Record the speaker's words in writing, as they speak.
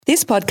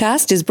This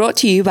podcast is brought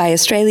to you by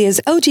Australia's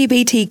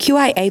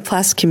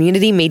LGBTQIA+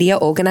 community media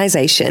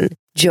organisation,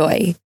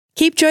 Joy.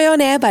 Keep Joy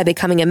on air by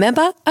becoming a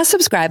member, a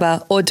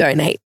subscriber, or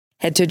donate.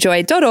 Head to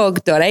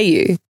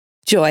joy.org.au.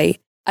 Joy,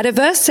 a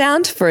diverse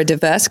sound for a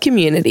diverse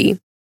community.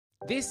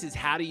 This is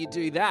How Do You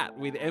Do That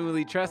with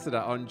Emily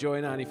Tressida on Joy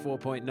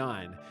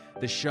 94.9,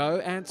 the show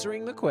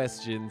answering the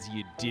questions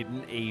you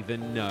didn't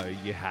even know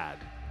you had.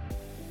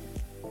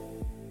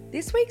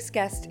 This week's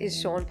guest is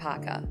Sean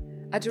Parker,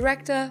 a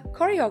director,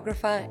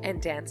 choreographer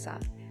and dancer,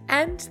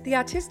 and the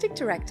artistic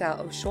director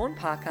of Sean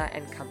Parker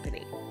and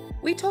Company.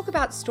 We talk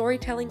about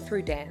storytelling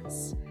through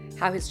dance,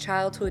 how his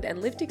childhood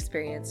and lived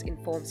experience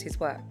informs his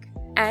work,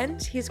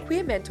 and his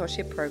queer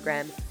mentorship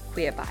program,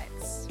 Queer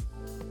Bites.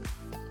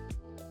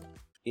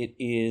 It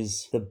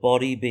is the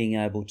body being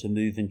able to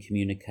move and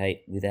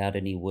communicate without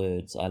any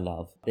words I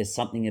love. There's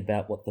something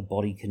about what the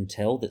body can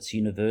tell that's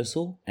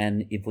universal,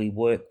 and if we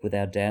work with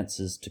our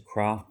dancers to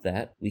craft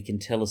that, we can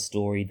tell a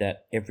story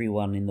that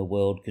everyone in the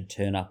world could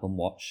turn up and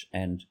watch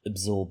and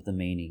absorb the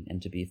meaning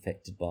and to be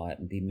affected by it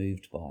and be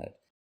moved by it.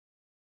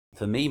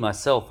 For me,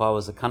 myself, I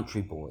was a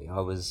country boy. I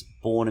was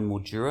born in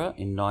Mildura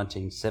in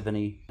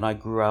 1970, and I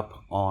grew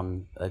up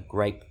on a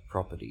grape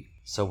property.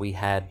 So we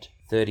had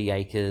 30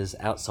 acres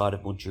outside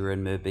of Mildura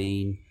and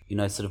Merbeen,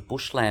 sort of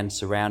bushland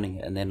surrounding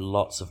it, and then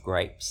lots of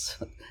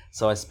grapes.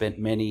 So I spent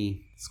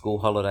many school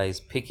holidays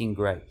picking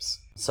grapes,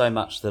 so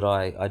much that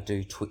I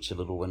do twitch a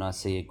little when I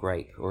see a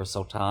grape or a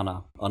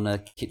sultana on a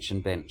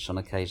kitchen bench on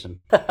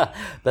occasion.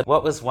 But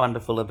what was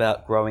wonderful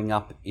about growing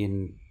up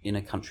in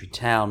a country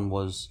town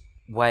was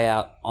way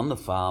out on the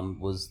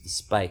farm was the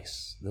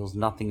space. There was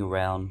nothing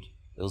around.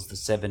 It was the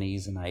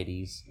 70s and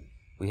 80s.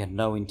 We had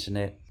no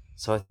internet.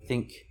 So I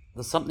think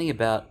there's something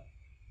about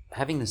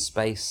having the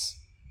space,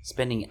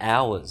 spending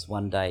hours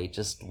one day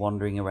just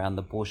wandering around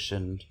the bush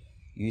and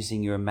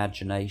using your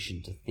imagination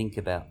to think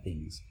about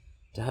things,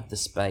 to have the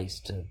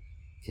space to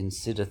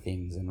consider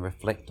things and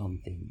reflect on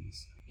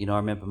things. I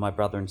remember my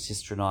brother and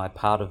sister and I,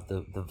 part of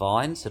the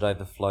vines had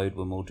overflowed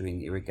when we were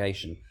doing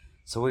irrigation.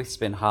 So we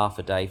spent half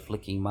a day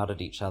flicking mud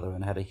at each other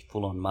and had a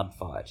full-on mud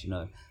fight,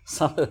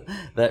 Some of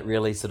that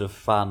really sort of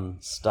fun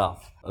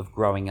stuff of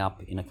growing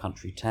up in a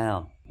country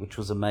town, which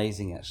was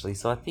amazing actually.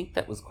 So I think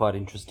that was quite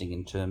interesting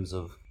in terms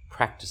of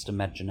practiced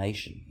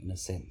imagination in a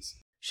sense.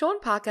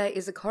 Sean Parker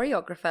is a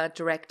choreographer,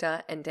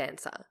 director and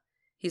dancer.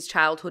 His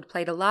childhood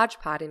played a large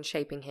part in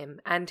shaping him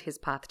and his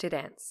path to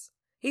dance.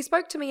 He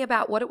spoke to me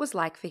about what it was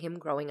like for him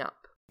growing up.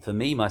 For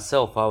me,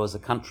 myself, I was a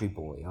country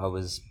boy. I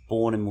was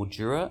born in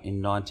Mildura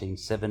in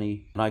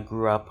 1970, and I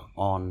grew up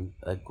on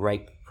a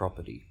grape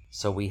property.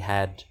 So we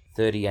had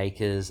 30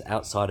 acres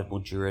outside of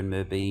Mildura and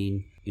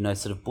Merbeen,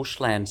 sort of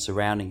bushland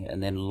surrounding it,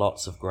 and then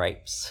lots of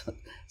grapes.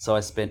 So I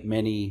spent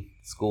many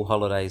school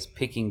holidays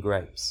picking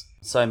grapes,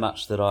 so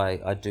much that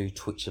I do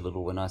twitch a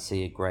little when I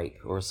see a grape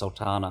or a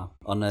sultana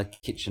on a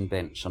kitchen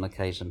bench on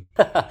occasion.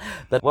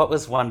 But what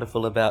was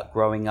wonderful about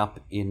growing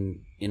up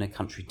in a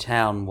country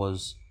town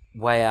was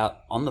way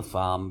out on the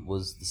farm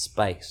was the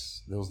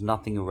space. There was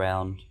nothing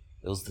around.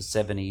 It was the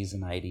 70s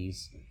and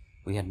 80s.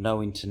 We had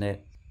no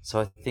internet. So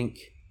I think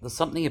there's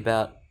something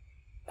about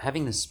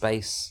having the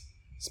space,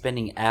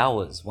 spending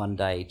hours one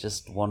day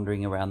just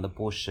wandering around the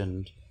bush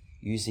and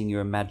using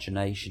your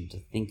imagination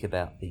to think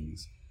about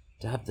things,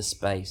 to have the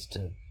space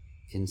to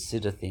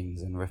consider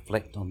things and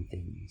reflect on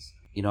things.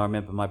 I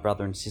remember my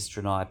brother and sister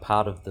and I,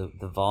 part of the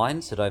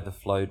vines had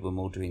overflowed when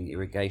we were doing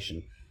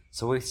irrigation.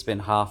 So we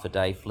spent half a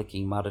day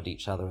flicking mud at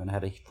each other and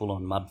had a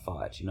full-on mud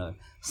fight,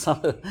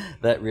 Some of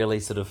that really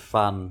sort of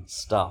fun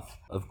stuff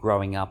of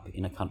growing up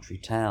in a country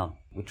town,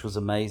 which was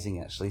amazing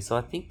actually. So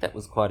I think that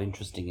was quite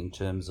interesting in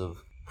terms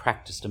of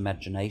practiced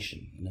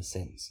imagination in a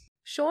sense.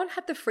 Sean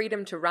had the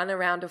freedom to run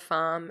around a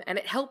farm and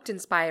it helped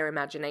inspire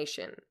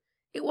imagination.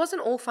 It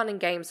wasn't all fun and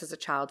games as a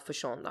child for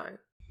Sean though.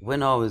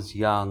 When I was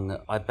young,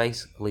 I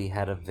basically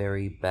had a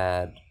very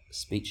bad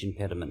speech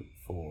impediment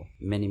for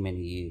many, many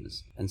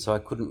years. And so I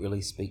couldn't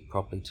really speak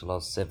properly till I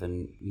was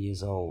 7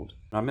 years old.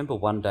 And I remember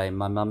one day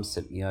my mum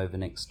sent me over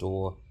next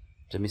door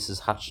to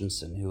Mrs.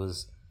 Hutchinson, who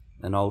was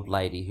an old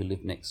lady who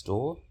lived next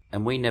door.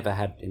 And we never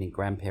had any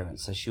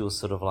grandparents, so she was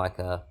sort of like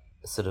a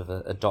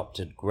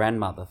adopted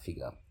grandmother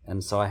figure.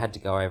 And so I had to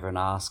go over and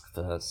ask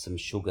for some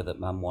sugar that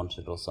mum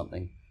wanted or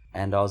something.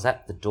 And I was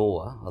at the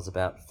door, I was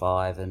about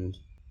 5, and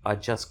I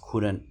just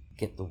couldn't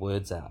get the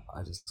words out.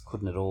 I just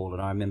couldn't at all.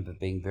 And I remember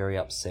being very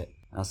upset.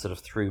 I sort of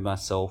threw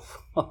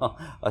myself.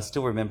 I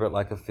still remember it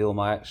like a film.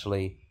 I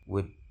actually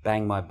would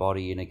bang my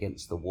body in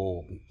against the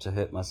wall to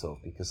hurt myself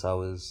because I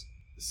was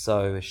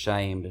so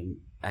ashamed and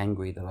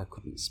angry that I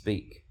couldn't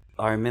speak.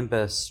 I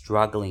remember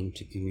struggling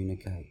to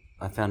communicate.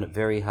 I found it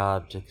very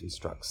hard to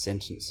construct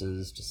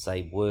sentences, to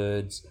say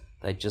words.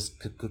 They just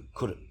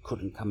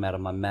couldn't come out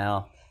of my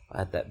mouth. I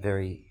had that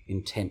very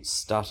intense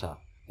stutter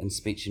and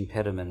speech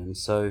impediment. And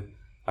so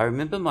I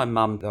remember my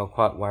mum, they were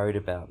quite worried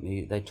about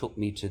me. They took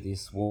me to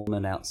this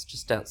woman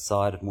just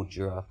outside of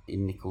Mildura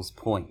in Nichols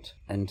Point.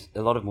 And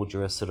a lot of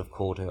Mildura sort of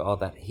called her, oh,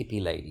 that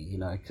hippie lady,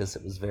 because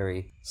it was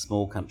very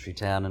small country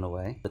town in a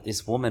way. But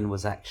this woman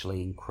was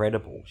actually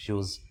incredible. She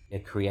was a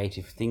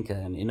creative thinker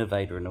and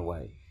innovator in a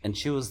way. And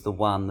she was the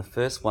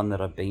first one that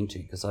I'd been to,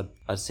 because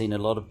I'd seen a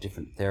lot of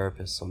different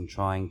therapists on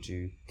trying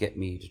to get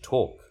me to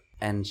talk.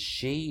 And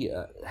she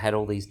had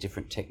all these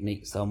different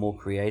techniques that were more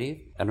creative.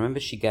 And I remember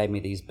she gave me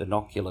these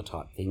binocular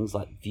type things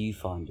like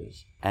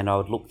viewfinders. And I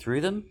would look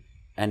through them,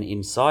 and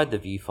inside the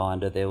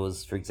viewfinder there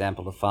was, for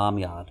example, a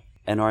farmyard.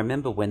 And I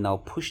remember when they were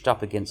pushed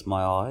up against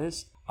my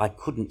eyes, I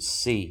couldn't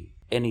see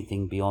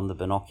anything beyond the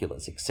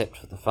binoculars except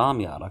for the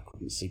farmyard. I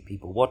couldn't see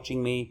people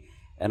watching me.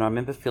 And I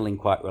remember feeling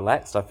quite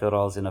relaxed. I felt I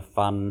was in a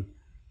fun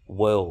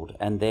world.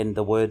 And then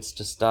the words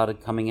just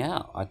started coming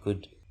out.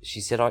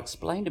 She said,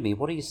 explain to me,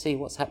 what do you see?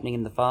 What's happening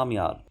in the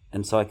farmyard?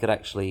 And so I could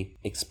actually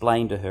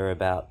explain to her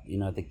about,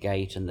 the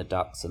gate and the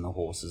ducks and the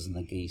horses and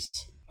the geese.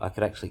 I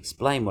could actually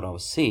explain what I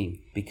was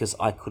seeing because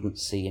I couldn't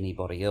see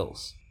anybody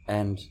else.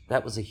 And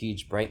that was a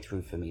huge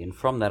breakthrough for me. And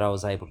from that, I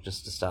was able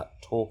just to start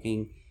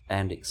talking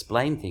and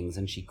explain things.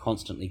 And she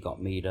constantly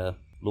got me to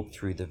look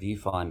through the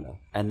viewfinder.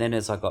 And then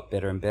as I got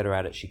better and better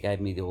at it, she gave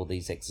me all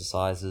these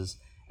exercises.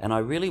 And I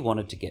really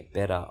wanted to get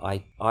better.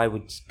 I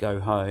would go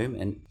home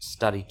and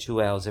study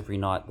 2 hours every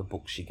night, the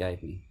books she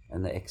gave me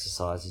and the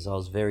exercises. I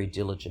was very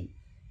diligent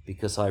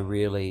because I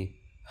really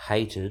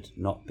hated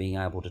not being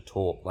able to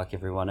talk like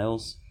everyone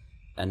else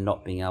and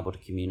not being able to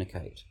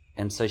communicate.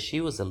 And so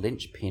she was a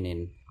linchpin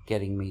in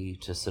getting me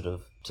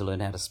to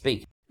learn how to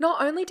speak.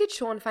 Not only did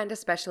Sean find a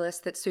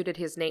specialist that suited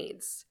his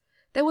needs,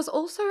 there was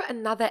also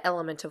another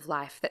element of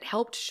life that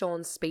helped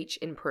Sean's speech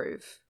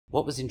improve.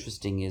 What was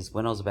interesting is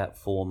when I was about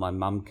 4, my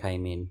mum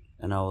came in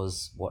and I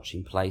was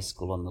watching Play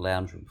School on the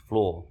lounge room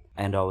floor,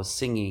 and I was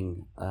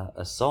singing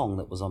a song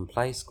that was on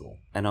Play School,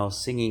 and I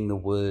was singing the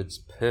words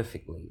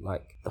perfectly,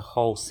 like the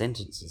whole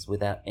sentences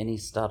without any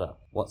stutter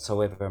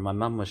whatsoever. And my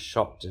mum was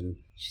shocked, and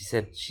she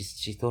said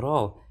she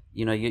thought,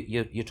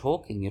 you're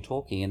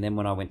talking. And then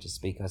when I went to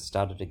speak, I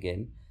stuttered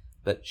again.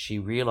 But she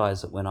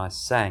realised that when I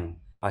sang,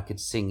 I could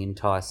sing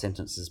entire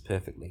sentences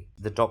perfectly.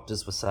 The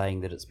doctors were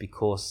saying that it's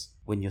because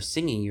when you're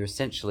singing, you're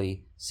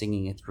essentially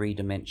singing a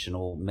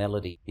 3-dimensional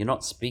melody. You're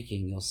not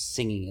speaking, you're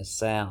singing a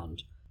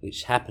sound,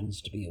 which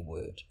happens to be a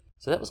word.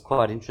 So that was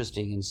quite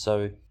interesting. And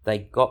so they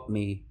got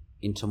me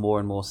into more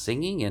and more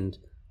singing, and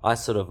I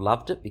sort of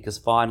loved it because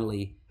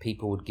finally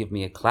people would give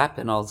me a clap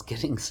and I was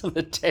getting some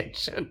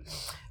attention.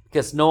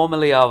 Because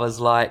normally I was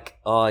like,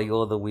 oh,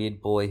 you're the weird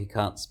boy who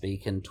can't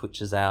speak and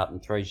twitches out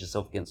and throws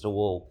yourself against a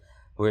wall.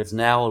 Whereas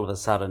now all of a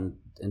sudden,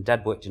 and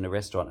Dad worked in a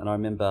restaurant, and I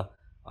remember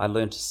I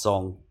learnt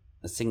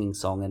a singing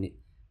song, and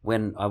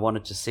when I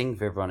wanted to sing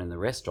for everyone in the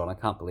restaurant, I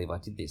can't believe I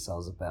did this, I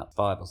was about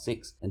 5 or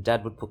 6, and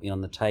Dad would put me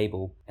on the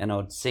table and I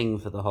would sing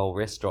for the whole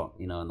restaurant,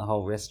 and the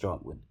whole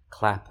restaurant would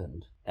clap,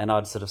 and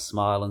I'd sort of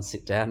smile and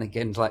sit down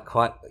again, like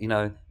quite,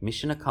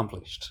 mission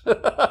accomplished.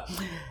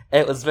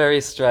 It was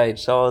very strange.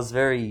 So I was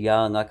very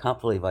young. I can't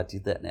believe I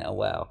did that now.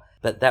 Wow.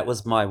 But that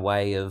was my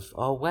way of,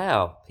 oh,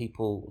 wow,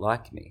 people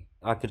like me.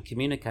 I could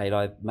communicate.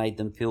 I made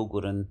them feel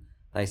good and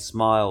they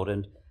smiled.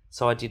 And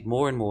so I did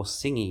more and more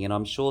singing, and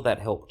I'm sure that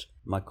helped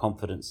my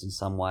confidence in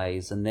some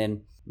ways. And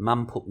then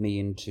Mum put me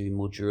into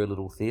Mildura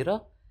Little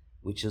Theatre,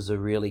 which is a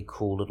really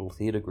cool little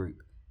theatre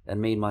group.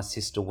 And me and my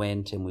sister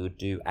went and we would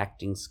do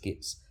acting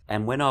skits.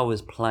 And when I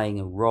was playing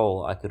a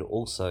role, I could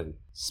also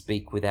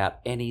speak without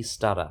any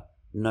stutter,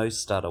 no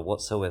stutter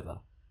whatsoever.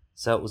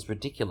 So it was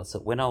ridiculous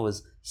that when I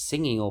was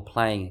singing or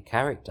playing a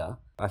character,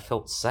 I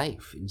felt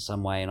safe in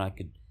some way and I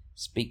could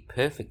speak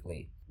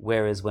perfectly.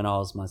 Whereas when I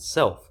was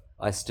myself,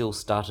 I still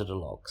stuttered a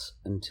lot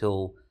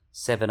until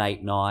 7,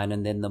 8, 9.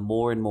 And then the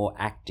more and more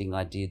acting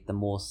I did, the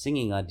more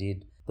singing I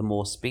did, the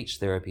more speech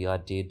therapy I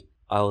did,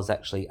 I was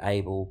actually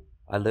I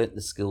learnt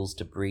the skills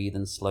to breathe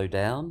and slow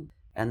down.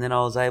 And then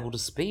I was able to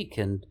speak,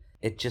 and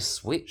it just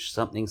switched.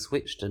 Something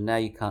switched, and now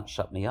you can't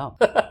shut me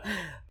up.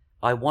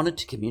 I wanted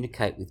to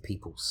communicate with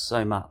people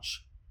so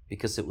much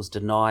because it was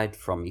denied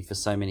from me for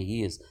so many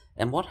years.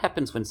 And what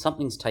happens when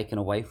something's taken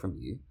away from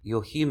you,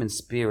 your human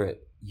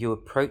spirit, you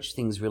approach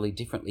things really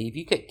differently. If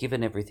you get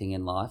given everything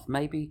in life,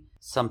 maybe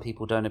some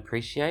people don't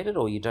appreciate it,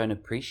 or you don't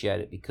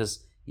appreciate it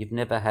because you've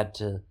never had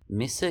to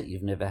miss it,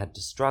 you've never had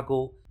to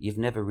struggle, you've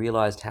never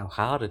realised how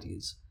hard it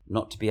is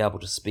not to be able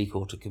to speak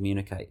or to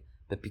communicate.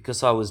 But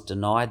because I was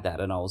denied that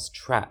and I was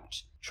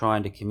trapped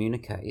trying to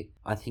communicate,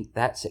 I think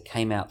it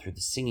came out through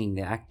the singing,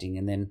 the acting,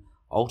 and then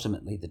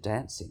ultimately the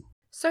dancing.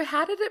 So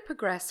how did it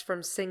progress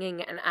from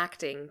singing and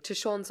acting to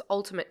Sean's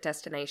ultimate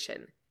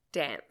destination,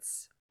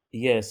 dance?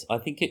 Yes, I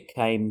think it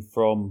came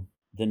from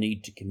the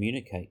need to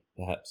communicate,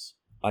 perhaps.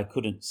 I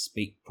couldn't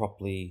speak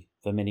properly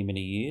for many,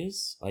 many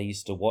years. I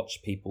used to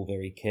watch people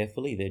very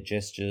carefully, their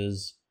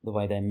gestures, the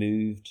way they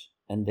moved,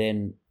 and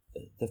then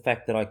the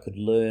fact that I could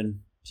learn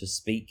to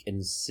speak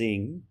and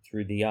sing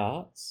through the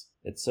arts,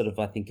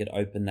 I think it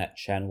opened that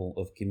channel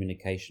of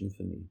communication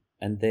for me.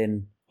 And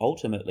then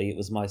ultimately it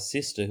was my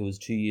sister, who was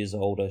 2 years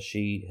older.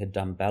 She had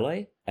done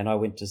ballet, and I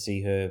went to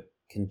see her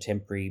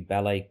contemporary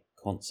ballet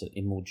concert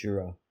in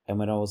Mildura. And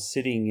when I was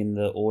sitting in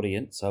the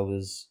audience, I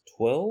was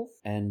 12,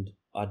 and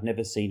I'd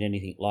never seen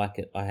anything like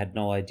it. I had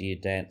no idea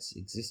dance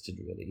existed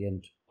really.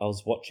 And I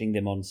was watching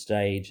them on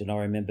stage and I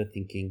remember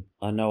thinking,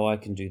 I know I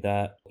can do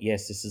that.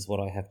 Yes, this is what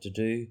I have to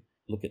do.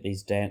 Look at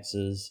these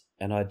dancers.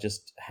 And I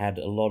just had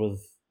a lot of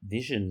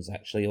visions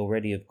actually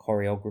already of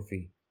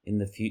choreography in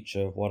the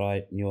future of what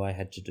I knew I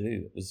had to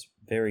do. It was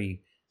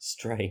very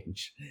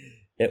strange.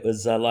 It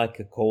was like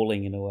a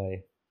calling in a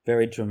way.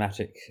 Very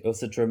dramatic. It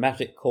was a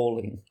dramatic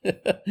calling.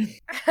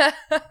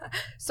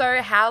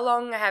 So how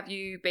long have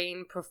you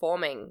been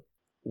performing?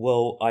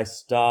 Well, I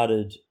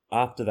started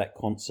after that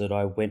concert.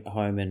 I went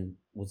home and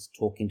was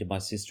talking to my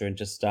sister and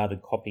just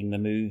started copying the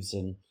moves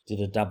and did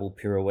a double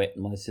pirouette.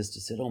 And my sister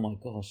said, "Oh my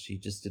gosh, you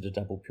just did a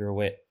double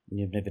pirouette and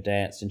you've never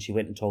danced." And she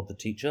went and told the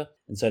teacher.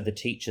 And so the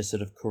teacher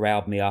sort of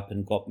corralled me up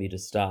and got me to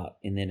start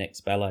in their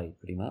next ballet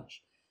pretty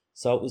much.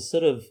 So it was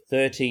sort of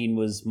 13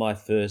 was my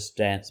first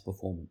dance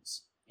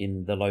performance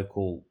in the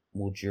local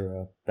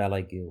Mildura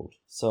Ballet Guild.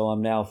 So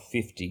I'm now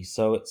 50.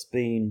 So it's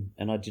been,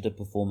 and I did a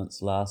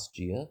performance last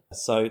year.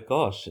 So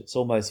gosh, it's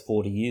almost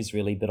 40 years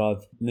really, but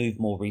I've moved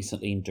more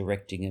recently in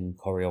directing and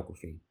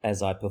choreography.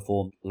 As I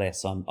perform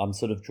less, I'm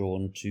sort of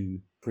drawn to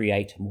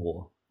create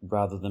more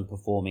rather than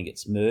performing.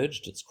 It's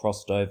merged, it's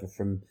crossed over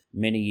from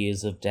many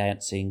years of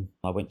dancing.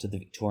 I went to the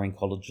Victorian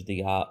College of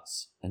the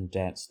Arts and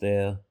danced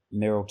there.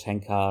 Meryl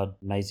Tankard,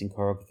 amazing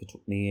choreographer,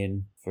 took me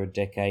in for a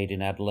decade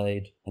in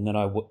Adelaide. And then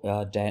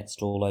I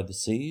danced all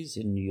overseas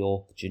in New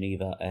York,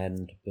 Geneva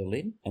and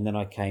Berlin. And then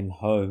I came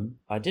home.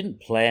 I didn't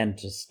plan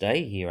to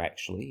stay here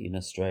actually in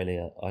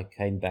Australia. I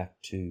came back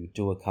to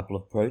do a couple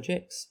of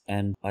projects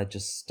and I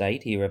just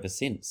stayed here ever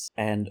since.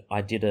 And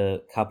I did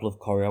a couple of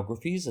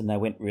choreographies and they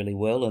went really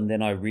well. And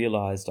then I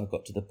realised I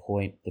got to the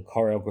point the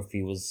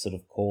choreography was sort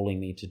of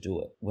calling me to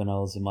do it. When I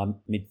was in my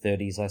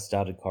mid-30s, I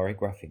started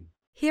choreographing.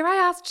 Here I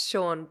asked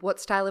Sean what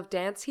style of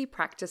dance he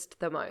practiced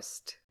the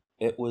most.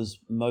 It was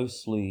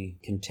mostly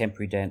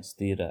contemporary dance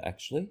theatre,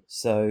 actually.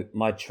 So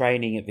my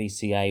training at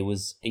VCA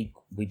was,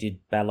 we did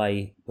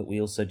ballet, but we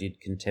also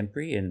did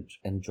contemporary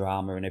and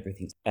drama and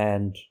everything.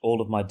 And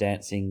all of my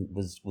dancing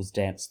was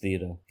dance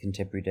theatre,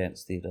 contemporary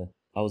dance theatre.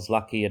 I was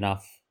lucky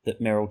enough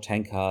that Meryl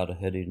Tankard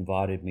had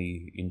invited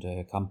me into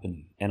her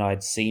company. And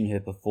I'd seen her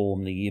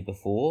perform the year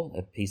before,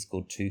 a piece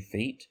called 2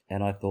 Feet.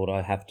 And I thought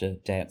I have to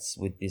dance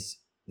with this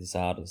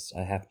artist.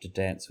 I have to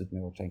dance with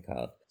Meryl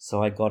Tankard.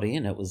 So I got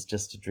in. It was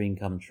just a dream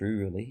come true,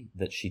 really,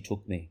 that she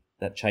took me.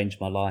 That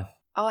changed my life.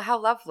 Oh,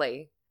 how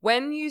lovely.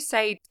 When you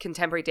say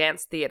contemporary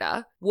dance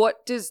theatre,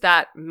 what does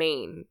that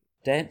mean?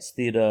 Dance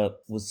theatre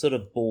was sort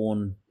of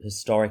born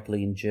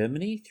historically in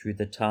Germany through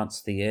the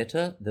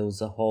Tanztheater. There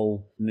was a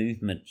whole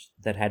movement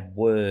that had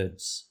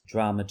words,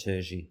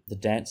 dramaturgy. The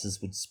dancers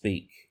would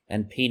speak.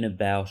 And Pina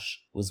Bausch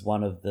was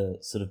one of the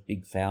sort of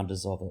big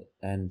founders of it,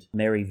 and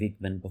Mary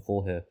Wigman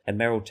before her. And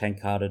Meryl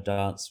Tankard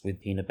danced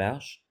with Pina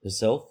Bausch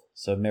herself.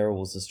 So Meryl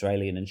was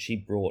Australian and she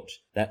brought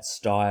that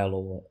style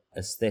or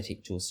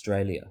aesthetic to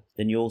Australia.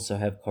 Then you also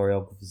have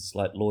choreographers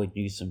like Lloyd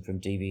Newsom from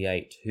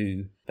DV8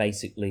 who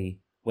basically,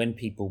 when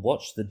people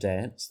watch the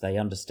dance, they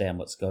understand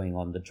what's going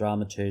on. The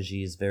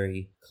dramaturgy is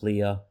very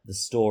clear. The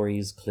story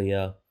is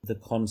clear. The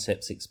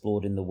concepts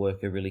explored in the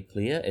work are really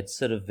clear. It's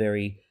sort of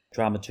very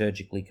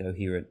dramaturgically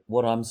coherent.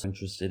 What I'm so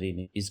interested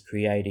in is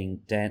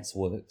creating dance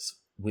works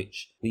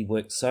which we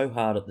work so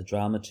hard at the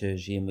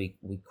dramaturgy and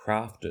we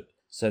craft it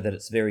so that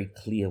it's very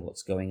clear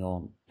what's going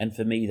on. And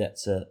for me,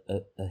 that's a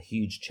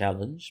huge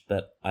challenge,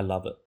 but I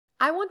love it.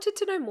 I wanted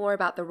to know more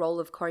about the role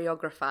of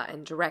choreographer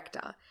and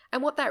director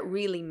and what that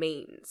really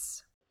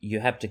means. You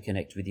have to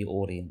connect with your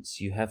audience.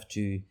 You have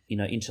to,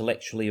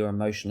 intellectually or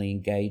emotionally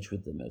engage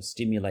with them or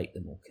stimulate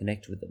them or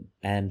connect with them.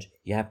 And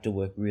you have to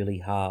work really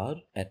hard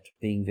at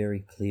being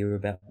very clear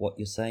about what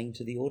you're saying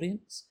to the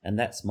audience. And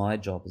that's my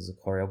job as a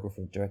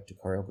choreographer, director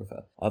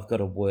choreographer. I've got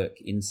to work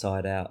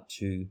inside out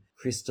to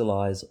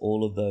crystallize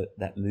all of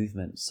that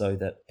movement so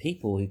that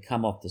people who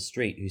come off the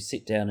street, who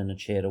sit down in a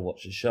chair to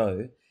watch a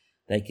show,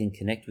 they can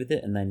connect with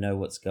it and they know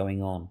what's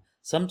going on.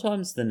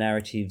 Sometimes the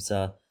narratives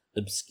are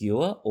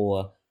obscure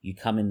or you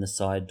come in the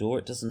side door.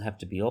 It doesn't have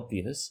to be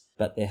obvious,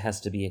 but there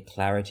has to be a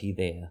clarity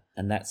there.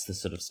 And that's the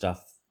sort of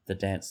stuff, the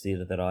dance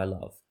theatre that I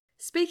love.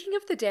 Speaking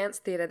of the dance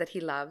theatre that he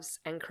loves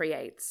and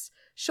creates,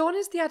 Sean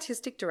is the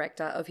artistic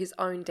director of his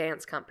own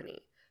dance company,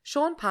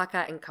 Sean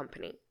Parker and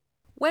Company.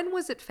 When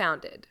was it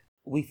founded?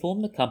 We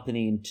formed the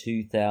company in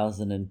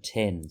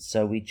 2010,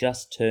 so we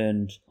just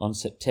turned, on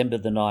September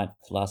the 9th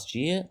last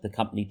year, the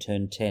company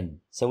turned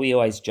 10. So we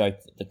always joke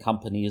that the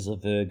company is a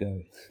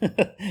Virgo,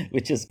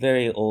 which is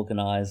very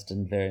organised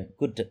and very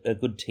good, a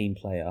good team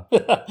player.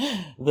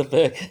 The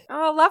Virgo.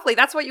 Oh, lovely.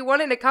 That's what you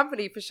want in a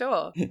company for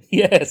sure.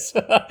 Yes.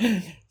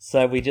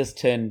 So we just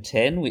turned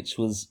 10, which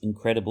was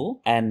incredible.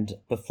 And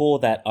before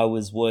that, I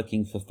was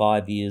working for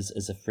 5 years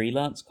as a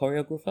freelance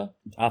choreographer.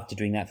 After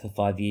doing that for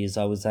 5 years,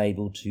 I was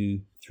able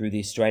to through the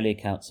Australia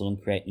Council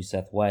and Create New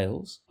South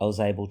Wales, I was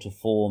able to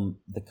form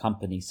the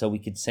company so we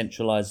could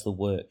centralise the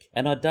work.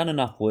 And I'd done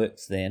enough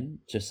works then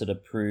to sort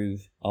of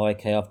prove, oh,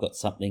 okay, I've got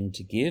something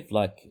to give.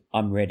 Like,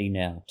 I'm ready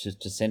now to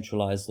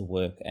centralise the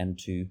work and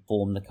to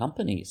form the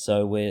company.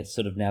 So we're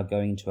sort of now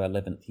going to our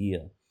 11th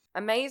year.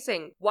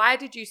 Amazing. Why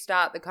did you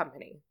start the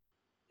company?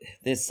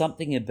 There's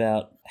something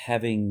about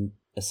having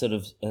a sort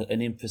of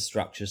an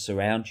infrastructure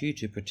surround you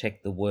to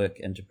protect the work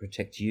and to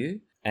protect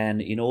you.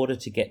 And in order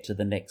to get to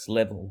the next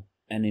level,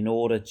 and in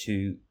order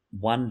to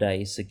one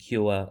day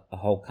secure a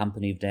whole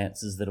company of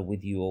dancers that are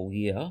with you all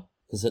year,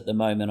 because at the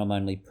moment I'm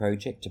only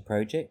project to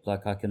project,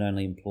 like I can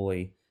only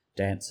employ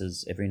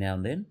dancers every now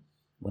and then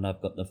when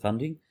I've got the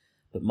funding.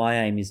 But my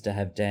aim is to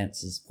have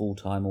dancers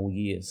full-time all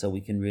year so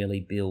we can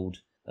really build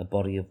a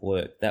body of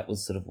work. That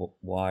was sort of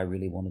why I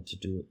really wanted to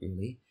do it,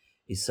 really,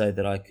 is so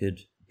that I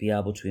could be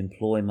able to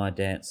employ my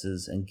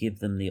dancers and give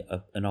them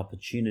an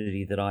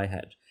opportunity that I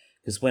had.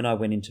 Because when I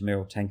went into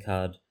Merrill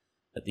Tankard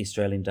at the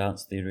Australian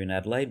Dance Theatre in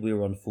Adelaide, we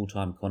were on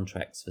full-time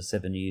contracts for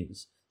 7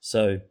 years.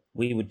 So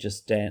we would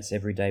just dance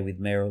every day with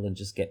Merrill and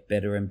just get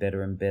better and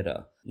better and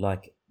better,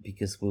 like,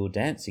 because we were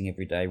dancing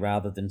every day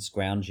rather than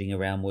scrounging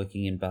around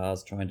working in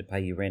bars, trying to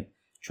pay your rent,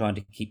 trying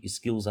to keep your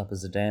skills up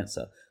as a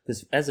dancer.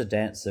 Because as a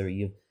dancer,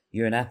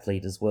 you're an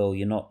athlete as well.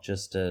 You're not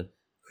just a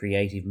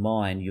creative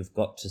mind. You've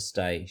got to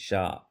stay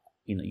sharp.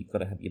 You've got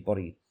to have your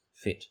body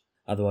fit.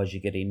 Otherwise you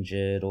get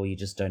injured or you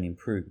just don't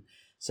improve.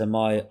 So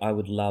I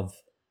would love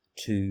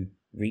to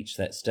reach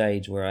that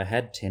stage where I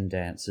had 10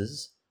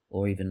 dancers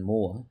or even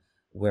more,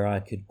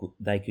 where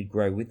they could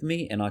grow with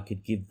me and I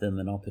could give them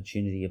an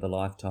opportunity of a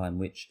lifetime,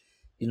 which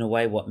in a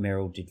way what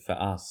Merrill did for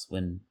us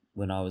when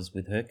I was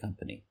with her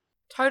company.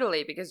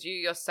 Totally, because you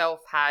yourself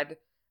had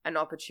an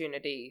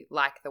opportunity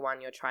like the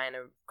one you're trying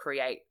to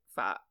create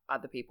for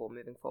other people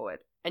moving forward.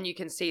 And you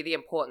can see the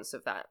importance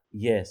of that.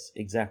 Yes,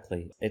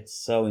 exactly. It's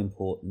so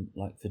important,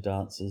 like for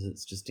dancers,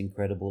 it's just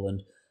incredible.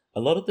 And a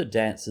lot of the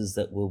dancers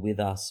that were with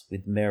us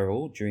with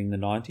Merrill during the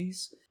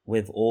 90s,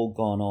 we've all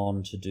gone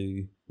on to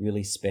do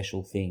really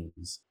special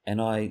things.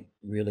 And I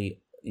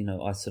really,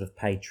 I sort of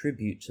pay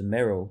tribute to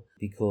Merrill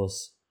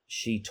because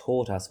she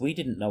taught us. We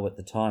didn't know at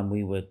the time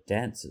we were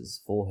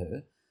dancers for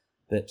her,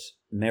 but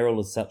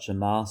Merrill is such a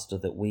master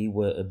that we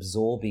were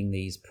absorbing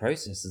these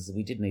processes that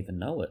we didn't even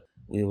know it.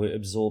 We were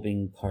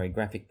absorbing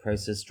choreographic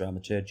process,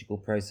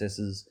 dramaturgical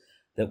processes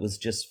that was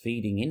just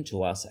feeding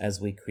into us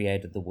as we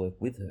created the work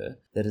with her.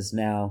 That is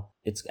now,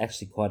 it's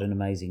actually quite an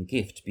amazing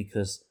gift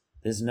because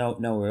there's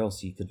nowhere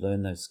else you could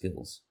learn those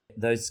skills.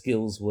 Those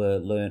skills were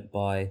learnt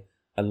by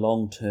a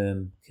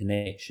long-term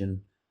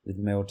connection with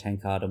Merrill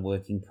Tankard and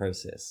working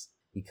process.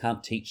 You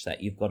can't teach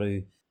that. You've got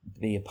to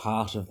be a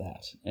part of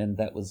that. And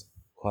that was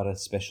quite a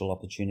special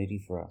opportunity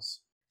for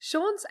us.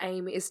 Sean's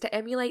aim is to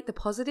emulate the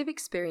positive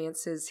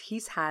experiences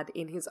he's had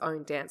in his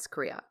own dance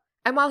career.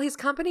 And while his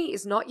company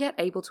is not yet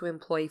able to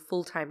employ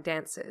full-time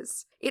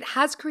dancers, it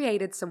has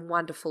created some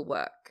wonderful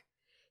work.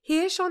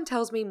 Here, Sean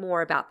tells me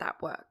more about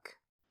that work.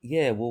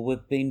 Yeah, well,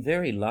 we've been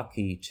very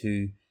lucky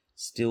to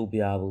still be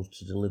able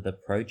to deliver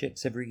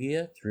projects every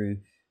year through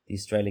the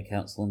Australia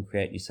Council and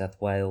Create New South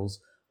Wales.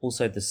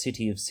 Also, the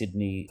City of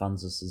Sydney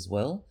funds us as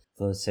well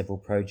for several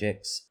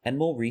projects. And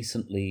more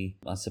recently,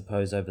 I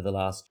suppose over the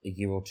last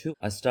year or two,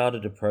 I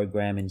started a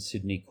program in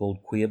Sydney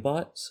called Queer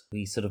Bites.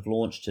 We sort of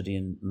launched it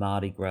in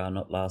Mardi Gras,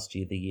 not last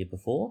year, the year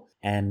before.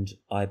 And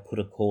I put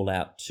a call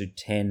out to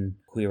 10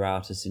 queer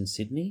artists in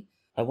Sydney.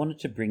 I wanted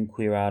to bring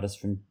queer artists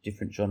from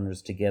different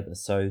genres together.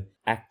 So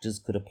actors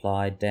could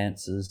apply,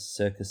 dancers,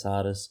 circus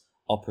artists,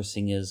 opera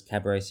singers,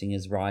 cabaret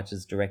singers,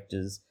 writers,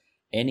 directors,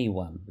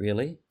 anyone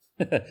really.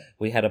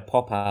 We had a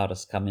pop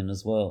artist come in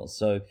as well.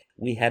 So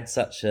we had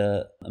such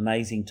an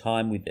amazing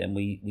time with them.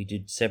 We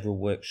did several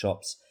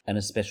workshops and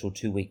a special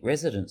 2-week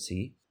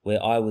residency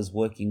where I was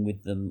working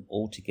with them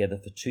all together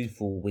for 2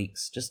 full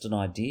weeks just on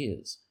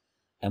ideas.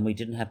 And we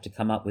didn't have to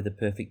come up with a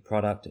perfect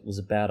product. It was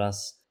about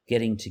us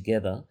getting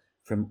together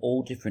from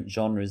all different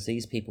genres,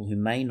 these people who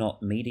may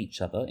not meet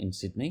each other in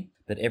Sydney,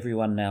 but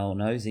everyone now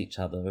knows each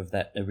other of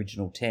that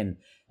original 10.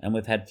 And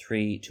we've had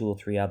 2 or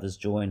 3 others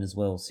join as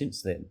well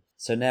since then.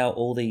 So now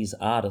all these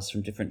artists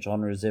from different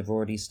genres, they've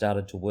already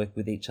started to work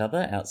with each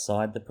other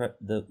outside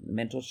the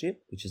mentorship,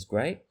 which is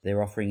great.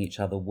 They're offering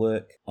each other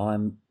work.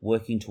 I'm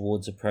working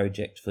towards a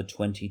project for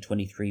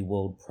 2023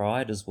 World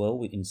Pride as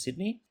well in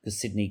Sydney,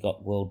 because Sydney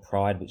got World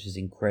Pride, which is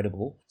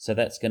incredible. So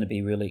that's going to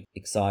be really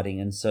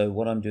exciting. And so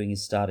what I'm doing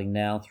is starting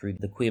now through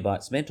the Queer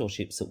Bites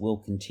mentorships that will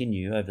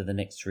continue over the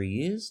next 3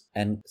 years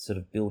and sort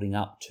of building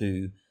up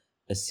to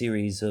a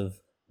series of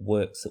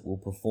works that will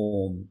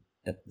perform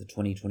at the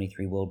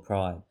 2023 World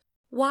Pride.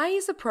 Why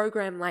is a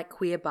program like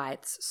Queer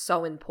Bites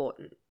so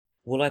important?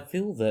 Well, I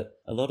feel that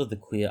a lot of the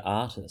queer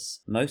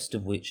artists, most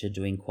of which are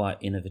doing quite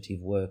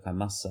innovative work, I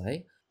must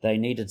say, they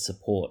needed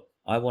support.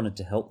 I wanted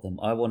to help them.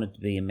 I wanted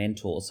to be a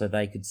mentor so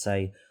they could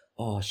say,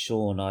 oh,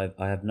 Sean, I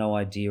have no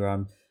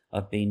idea.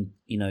 I've been,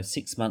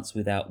 6 months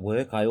without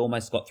work. I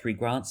almost got 3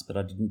 grants, but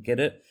I didn't get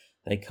it.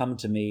 They come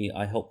to me,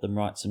 I help them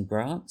write some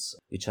grants,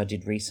 which I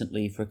did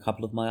recently for a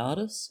couple of my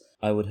artists.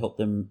 I would help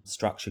them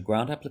structure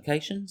grant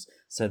applications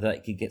so that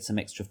they could get some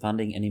extra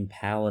funding and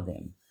empower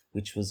them,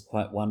 which was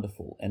quite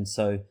wonderful. And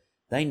so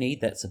they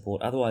need that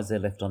support, otherwise they're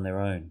left on their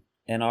own.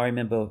 And I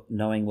remember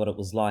knowing what it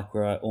was like,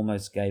 where I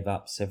almost gave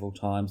up several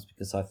times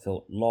because I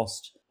felt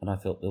lost and I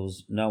felt there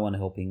was no one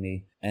helping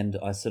me. And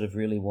I sort of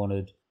really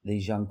wanted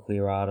these young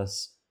queer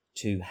artists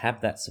to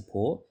have that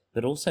support,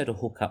 but also to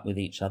hook up with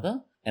each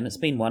other. And it's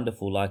been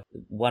wonderful. Like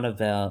one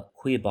of our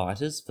queer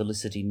biters,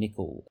 Felicity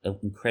Nicol, an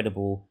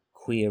incredible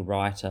queer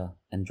writer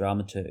and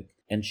dramaturg,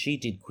 and she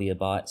did Queer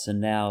Bites,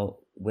 and now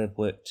we've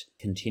worked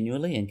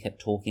continually and kept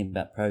talking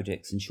about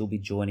projects, and she'll be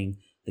joining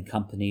the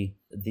company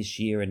this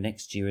year and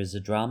next year as a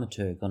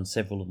dramaturg on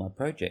several of my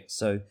projects.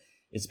 So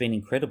it's been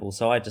incredible.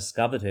 So I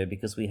discovered her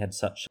because we had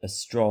such a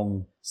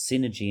strong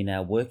synergy in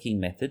our working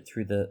method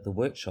through the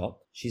workshop.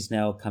 She's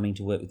now coming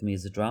to work with me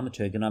as a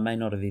dramaturg, and I may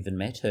not have even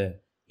met her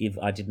if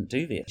I didn't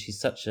do this. She's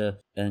such an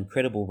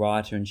incredible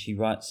writer, and she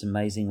writes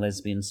amazing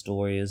lesbian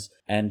stories,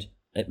 and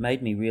it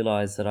made me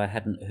realise that I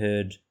hadn't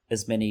heard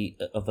as many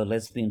of a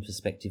lesbian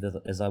perspective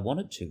as I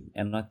wanted to.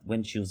 And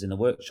when she was in the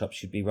workshop,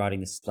 she'd be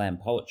writing this slam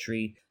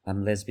poetry,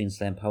 lesbian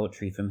slam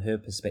poetry from her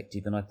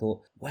perspective. And I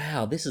thought,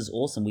 wow, this is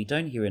awesome. We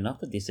don't hear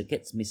enough of this. It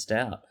gets missed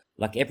out.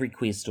 Like every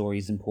queer story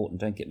is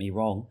important, don't get me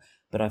wrong,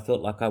 but I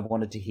felt like I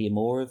wanted to hear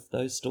more of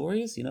those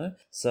stories, you know?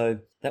 So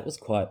that was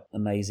quite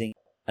amazing.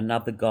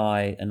 Another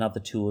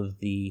two of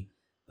the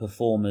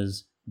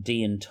performers,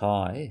 Dean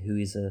Ty, who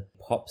is a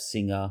pop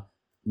singer,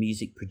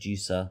 music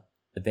producer,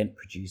 event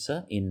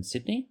producer in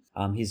Sydney.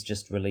 He's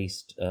just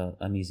released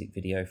a music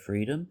video,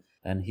 Freedom,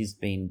 and he's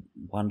been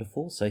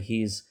wonderful. So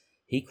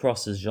he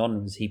crosses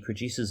genres. He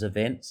produces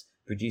events,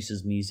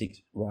 produces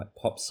music, writes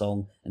pop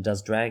song, and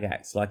does drag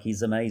acts. Like,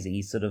 he's amazing.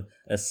 He's sort of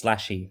a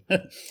slashy.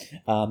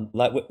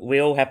 Like we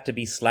all have to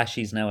be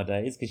slashies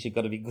nowadays because you've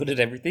got to be good at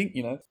everything,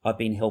 you know. I've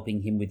been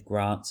helping him with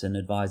grants and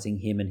advising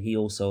him, and he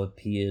also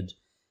appeared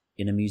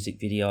in a music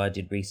video I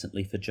did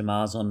recently for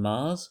Jamars on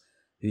Mars,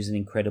 who's an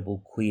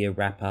incredible queer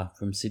rapper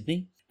from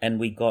Sydney. And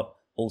we got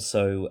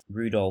also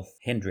Rudolph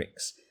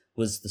Hendricks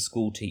was the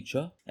school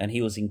teacher, and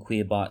he was in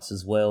Queer Bites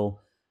as well.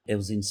 It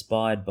was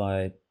inspired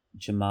by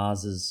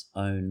Jamars's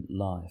own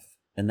life.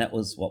 And that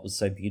was what was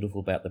so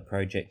beautiful about the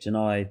project. And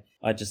I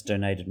just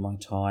donated my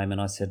time, and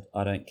I said,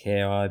 I don't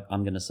care,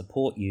 I'm going to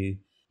support you.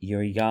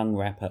 You're a young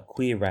rapper,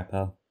 queer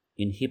rapper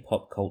in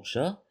hip-hop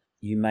culture.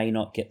 You may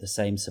not get the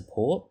same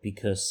support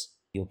because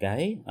you're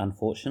gay,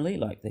 unfortunately.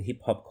 Like, the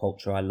hip-hop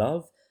culture I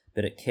love,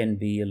 but it can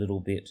be a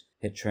little bit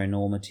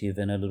heteronormative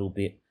and a little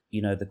bit,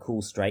 you know, the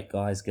cool straight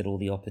guys get all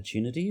the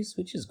opportunities,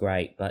 which is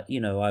great. But,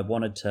 you know, I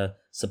wanted to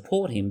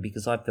support him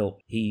because I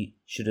felt he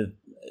should have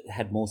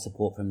had more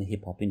support from the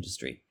hip-hop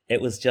industry.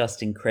 It was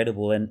just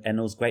incredible, and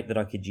it was great that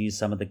I could use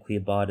some of the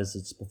Queer Biters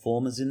as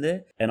performers in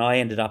there. And I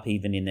ended up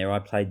even in there. I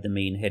played the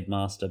mean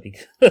headmaster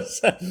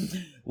because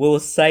we were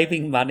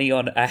saving money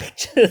on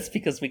actors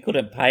because we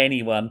couldn't pay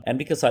anyone. And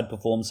because I'd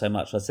performed so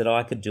much, I said,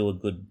 I could do a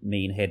good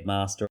mean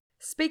headmaster.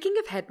 Speaking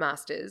of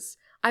headmasters,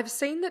 I've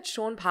seen that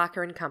Sean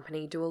Parker and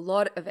company do a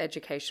lot of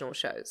educational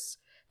shows.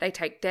 They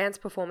take dance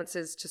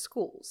performances to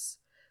schools.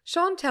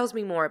 Sean tells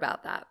me more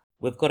about that.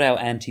 We've got our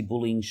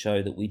anti-bullying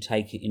show that we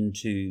take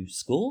into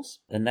schools,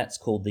 and that's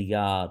called The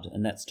Yard,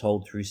 and that's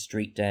told through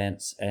street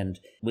dance, and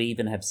we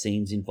even have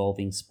scenes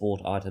involving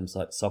sport items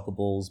like soccer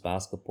balls,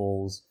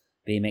 basketballs,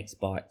 BMX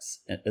bikes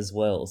as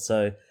well.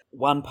 So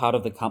one part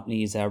of the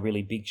company is our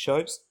really big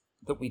shows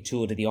that we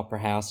tour to the Opera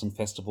House and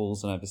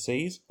festivals and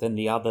overseas. Then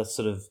the other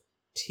sort of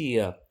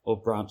tier or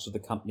branch of the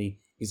company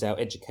is our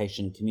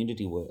education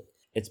community work.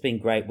 It's been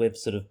great. We've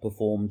sort of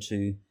performed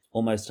to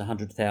almost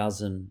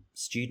 100,000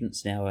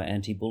 students now, our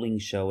anti-bullying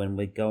show, and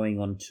we're going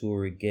on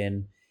tour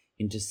again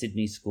into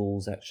Sydney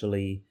schools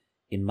actually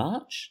in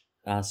March,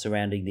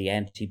 surrounding the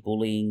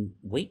anti-bullying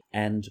week.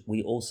 And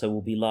we also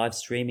will be live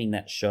streaming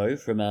that show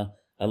from a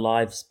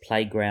live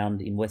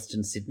playground in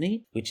Western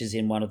Sydney, which is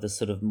in one of the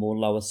sort of more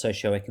lower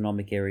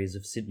socioeconomic areas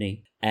of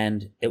Sydney.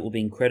 And it will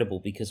be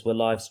incredible because we're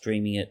live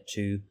streaming it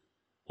to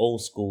all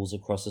schools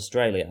across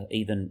Australia,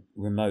 even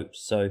remote.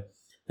 So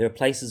there are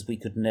places we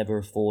could never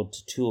afford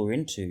to tour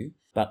into,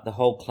 but the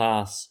whole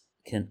class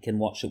can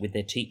watch it with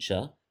their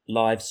teacher,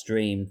 live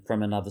streamed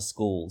from another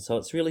school. So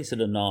it's really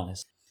sort of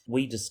nice.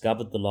 We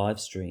discovered the live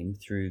stream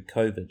through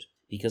COVID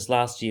because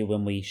last year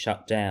when we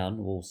shut down,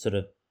 or sort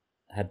of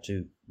had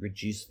to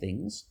reduce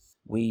things,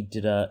 we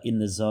did a In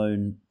the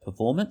Zone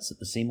performance at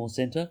the Seymour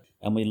Centre,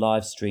 and we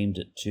live streamed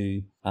it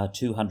to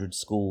 200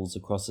 schools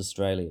across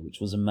Australia, which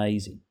was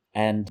amazing.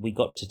 And we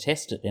got to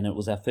test it then. It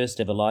was our first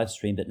ever live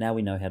stream, but now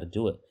we know how to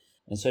do it.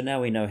 And so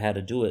now we know how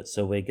to do it,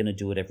 so we're going to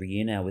do it every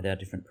year now with our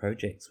different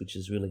projects, which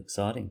is really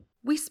exciting.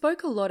 We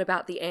spoke a lot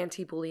about the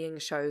anti-bullying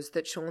shows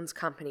that Sean's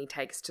company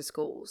takes to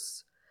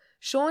schools.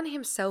 Sean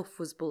himself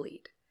was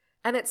bullied,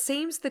 and it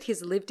seems that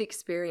his lived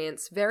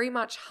experience very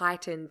much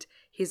heightened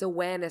his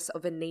awareness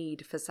of a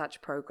need for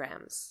such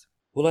programs.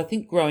 Well, I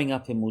think growing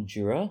up in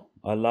Mildura,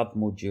 I love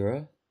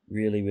Mildura.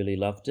 really, really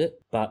loved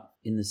it. But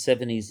in the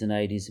 70s and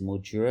 80s in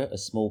Mildura, a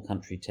small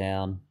country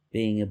town,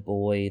 being a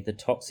boy, the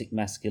toxic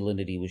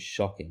masculinity was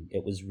shocking.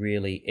 It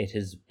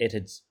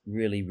had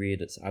really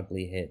reared its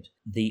ugly head.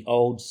 The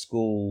old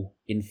school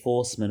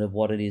enforcement of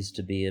what it is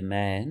to be a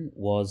man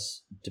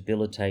was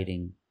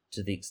debilitating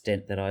to the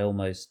extent that I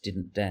almost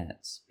didn't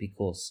dance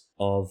because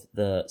of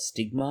the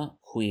stigma,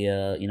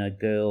 queer,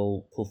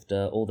 girl,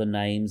 pufta, all the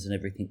names and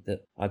everything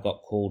that I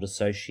got called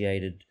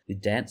associated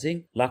with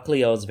dancing.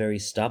 Luckily, I was very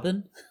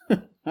stubborn.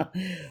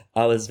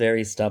 I was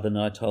very stubborn.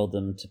 I told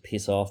them to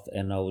piss off,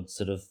 and I would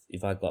sort of,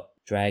 if I got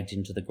dragged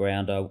into the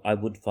ground, I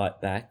would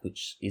fight back,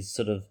 which is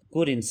sort of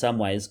good in some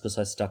ways because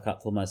I stuck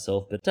up for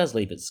myself, but it does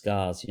leave its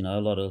scars, a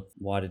lot of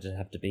why did it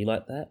have to be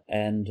like that?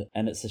 And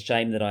it's a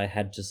shame that I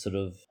had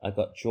to I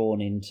got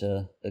drawn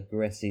into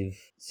aggressive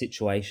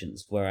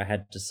situations where I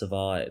had to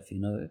survive,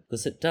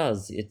 because it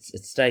does, it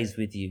stays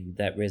with you,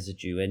 that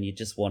residue, and you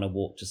just want to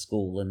walk to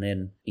school. And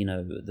then,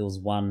 there was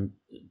one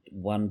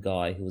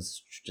guy who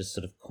was just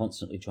sort of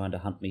constantly trying to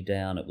hunt me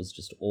down. It was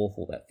just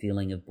awful, that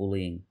feeling of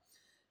bullying,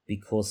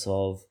 because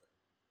of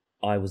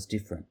I was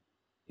different.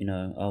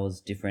 I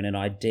was different and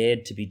I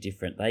dared to be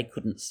different. They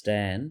couldn't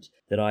stand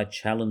that I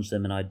challenged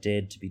them and I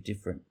dared to be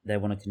different. They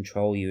want to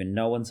control you, and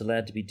no one's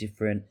allowed to be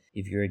different.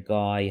 If you're a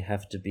guy, you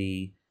have to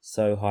be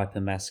so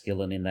hyper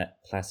masculine in that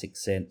classic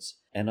sense.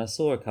 And I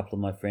saw a couple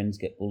of my friends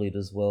get bullied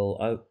as well.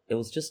 It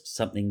was just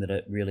something that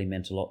it really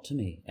meant a lot to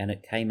me, and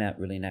it came out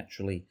really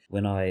naturally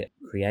when I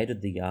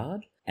created the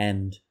yard,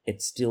 and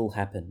it still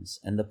happens.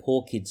 And the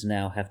poor kids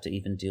now have to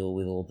even deal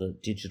with all the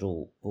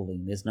digital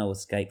bullying. There's no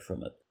escape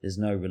from it. There's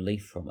no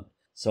relief from it.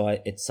 So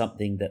it's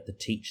something that the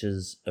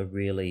teachers are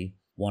really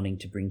wanting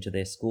to bring to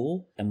their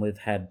school, and we've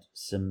had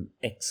some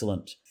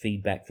excellent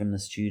feedback from the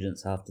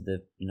students after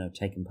they've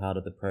taken part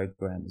of the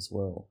program as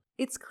well.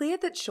 It's clear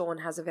that Sean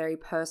has a very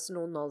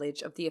personal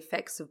knowledge of the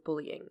effects of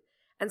bullying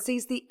and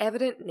sees the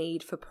evident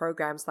need for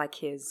programs like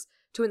his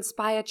to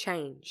inspire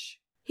change.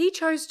 He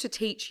chose to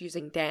teach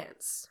using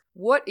dance.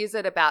 What is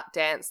it about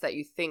dance that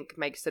you think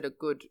makes it a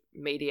good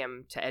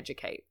medium to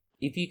educate?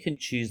 If you can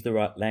choose the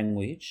right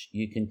language,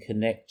 you can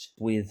connect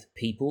with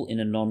people in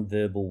a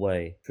non-verbal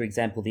way. For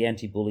example, the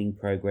anti-bullying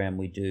program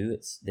we do,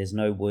 there's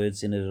no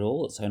words in it at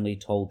all. It's only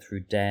told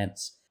through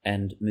dance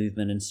and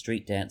movement and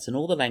street dance and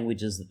all the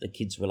languages that the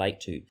kids relate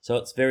to. So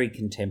it's very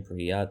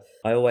contemporary. I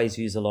always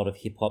use a lot of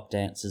hip-hop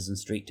dancers and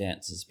street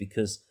dancers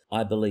because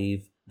I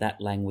believe that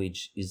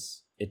language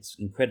it's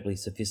incredibly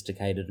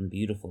sophisticated and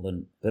beautiful,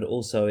 but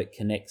also it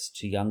connects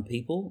to young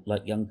people.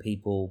 Like, young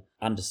people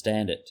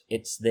understand it.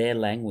 It's their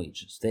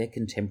language. It's their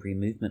contemporary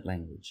movement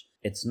language.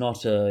 It's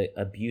not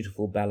a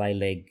beautiful ballet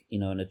leg,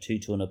 and a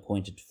tutu and a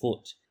pointed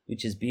foot,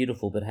 which is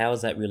beautiful, but how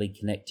is that really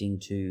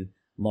connecting to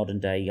modern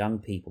day young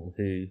people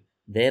who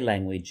their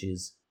language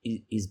is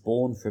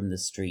born from the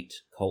street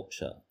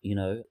culture?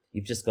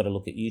 You've just got to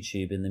look at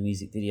YouTube and the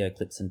music video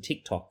clips and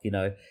TikTok.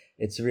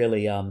 It's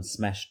really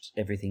smashed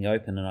everything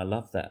open, and I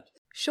love that.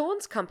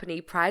 Sean's company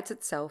prides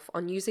itself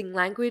on using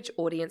language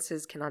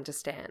audiences can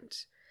understand.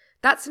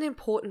 That's an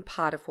important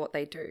part of what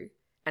they do,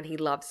 and he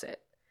loves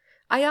it.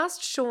 I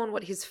asked Sean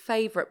what his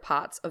favourite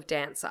parts of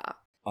dance are.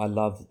 I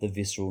love the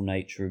visceral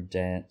nature of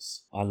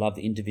dance. I love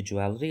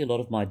individuality. A lot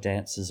of my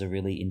dancers are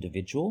really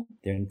individual.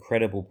 They're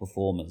incredible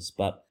performers,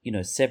 but,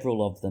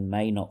 several of them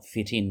may not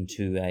fit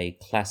into a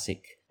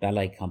classic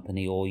ballet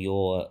company or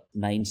your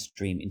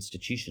mainstream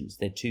institutions.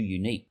 They're too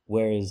unique.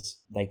 Whereas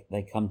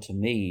they come to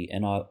me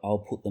and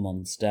I'll put them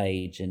on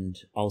stage and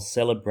I'll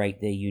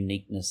celebrate their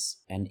uniqueness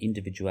and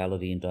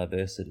individuality and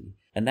diversity.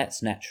 And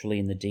that's naturally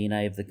in the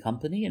DNA of the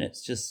company, and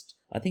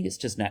I think it's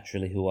just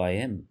naturally who I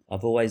am.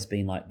 I've always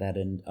been like that,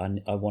 and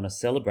I want to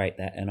celebrate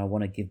that, and I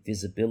want to give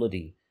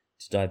visibility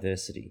to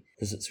diversity,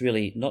 because it's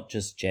really not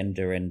just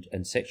gender and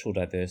sexual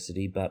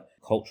diversity, but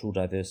cultural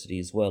diversity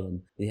as well.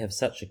 And we have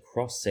such a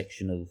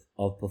cross-section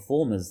of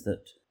performers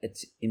that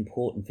it's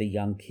important for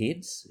young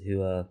kids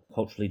who are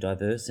culturally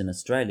diverse in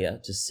Australia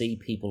to see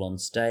people on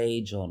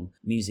stage, on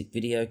music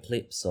video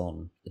clips,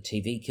 on the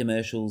TV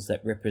commercials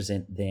that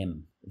represent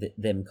them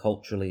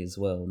culturally as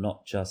well,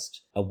 not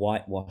just a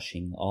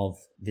whitewashing of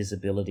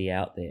visibility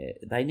out there.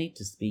 They need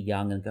to be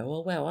young and go,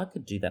 oh wow, I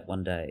could do that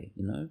one day,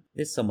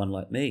 there's someone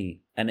like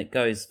me. And it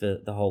goes for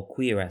the whole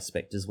queer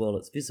aspect as well.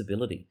 It's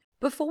visibility.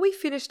 Before we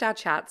finished our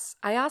chats,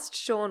 I asked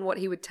Sean what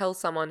he would tell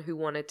someone who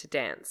wanted to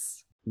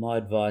dance. My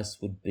advice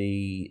would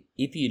be,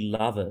 if you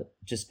love it,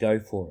 just go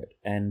for it.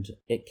 And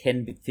it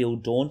can feel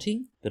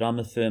daunting, but I'm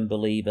a firm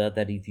believer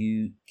that if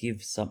you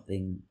give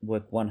something,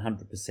 work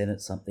 100%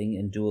 at something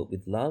and do it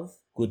with love,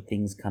 good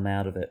things come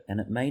out of it. And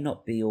it may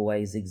not be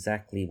always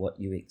exactly what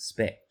you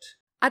expect.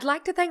 I'd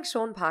like to thank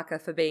Sean Parker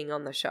for being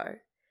on the show.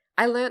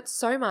 I learnt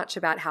so much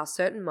about how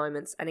certain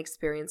moments and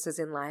experiences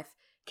in life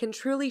can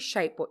truly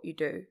shape what you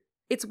do.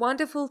 It's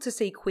wonderful to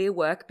see queer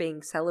work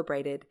being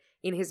celebrated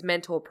in his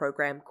mentor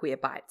program, Queer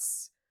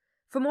Bites.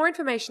 For more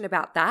information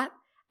about that,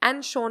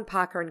 and Sean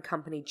Parker and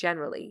Company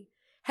generally,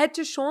 head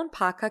to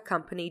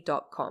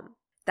SeanParkerCompany.com.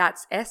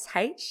 That's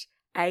SeanParker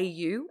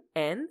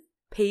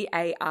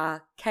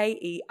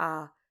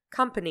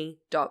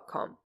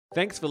company.com.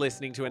 Thanks for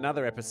listening to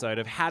another episode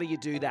of How Do You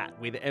Do That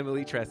with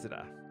Emily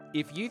Tressida.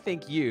 If you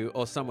think you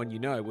or someone you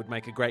know would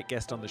make a great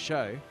guest on the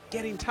show,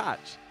 get in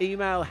touch.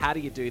 Email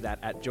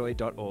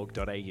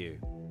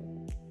howdoyoudothat@joy.org.au.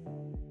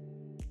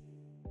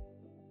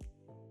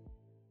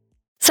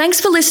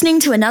 Thanks for listening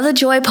to another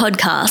Joy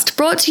podcast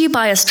brought to you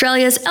by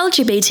Australia's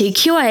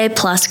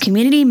LGBTQIA+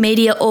 community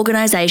media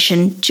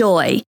organisation,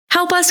 Joy.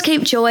 Help us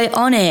keep Joy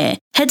on air.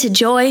 Head to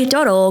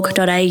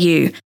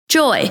joy.org.au.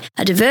 Joy,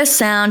 a diverse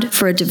sound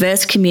for a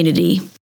diverse community.